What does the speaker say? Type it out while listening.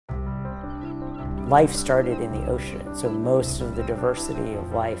life started in the ocean, so most of the diversity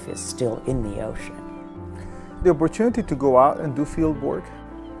of life is still in the ocean. The opportunity to go out and do field work,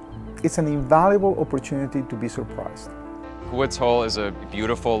 it's an invaluable opportunity to be surprised. Woods Hole is a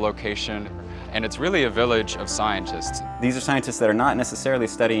beautiful location, and it's really a village of scientists. These are scientists that are not necessarily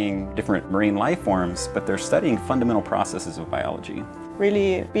studying different marine life forms, but they're studying fundamental processes of biology.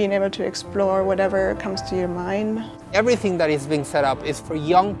 Really being able to explore whatever comes to your mind. Everything that is being set up is for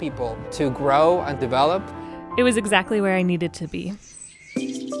young people to grow and develop. It was exactly where I needed to be.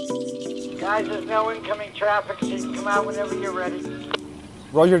 Guys, there's no incoming traffic, so you can come out whenever you're ready.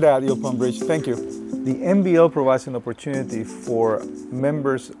 Roger that, Eel Pond Bridge. Thank you. The MBL provides an opportunity for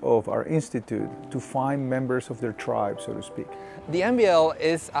members of our institute to find members of their tribe, so to speak. The MBL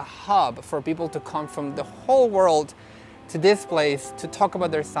is a hub for people to come from the whole world to this place to talk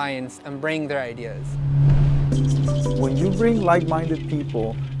about their science and bring their ideas. When you bring like-minded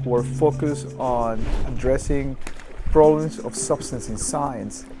people who are focused on addressing problems of substance in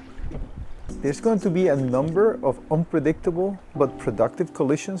science, there's going to be a number of unpredictable but productive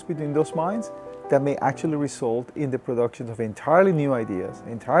collisions between those minds that may actually result in the production of entirely new ideas,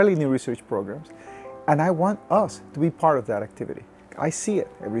 entirely new research programs, and I want us to be part of that activity. I see it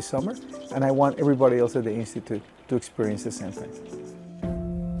every summer, and I want everybody else at the Institute to experience the same thing.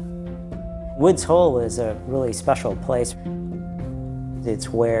 Woods Hole is a really special place. It's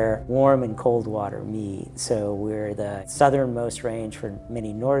where warm and cold water meet. So we're the southernmost range for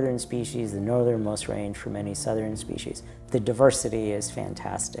many northern species, the northernmost range for many southern species. The diversity is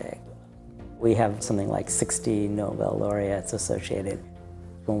fantastic. We have something like 60 Nobel laureates associated.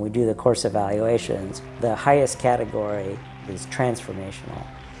 When we do the course evaluations, the highest category is transformational.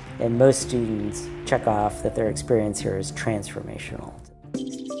 And most students check off that their experience here is transformational.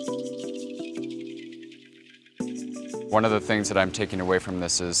 One of the things that I'm taking away from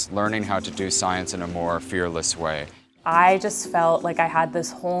this is learning how to do science in a more fearless way. I just felt like I had this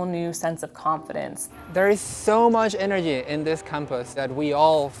whole new sense of confidence. There is so much energy in this campus that we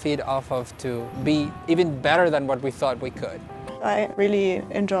all feed off of to be even better than what we thought we could. I really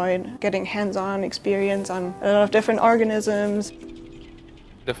enjoyed getting hands-on experience on a lot of different organisms.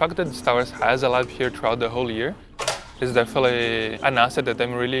 The fact that Stowers has a lab here throughout the whole year is definitely an asset that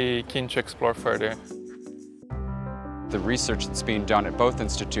I'm really keen to explore further. The research that's being done at both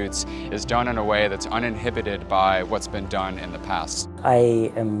institutes is done in a way that's uninhibited by what's been done in the past.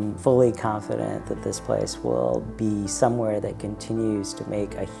 I am fully confident that this place will be somewhere that continues to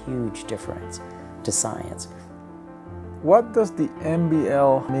make a huge difference to science. What does the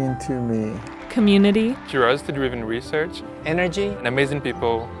MBL mean to me? Community. Curiosity-driven research. Energy. And amazing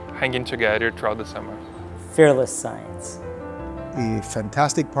people hanging together throughout the summer. Fearless science. A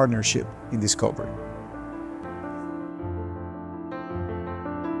fantastic partnership in discovery.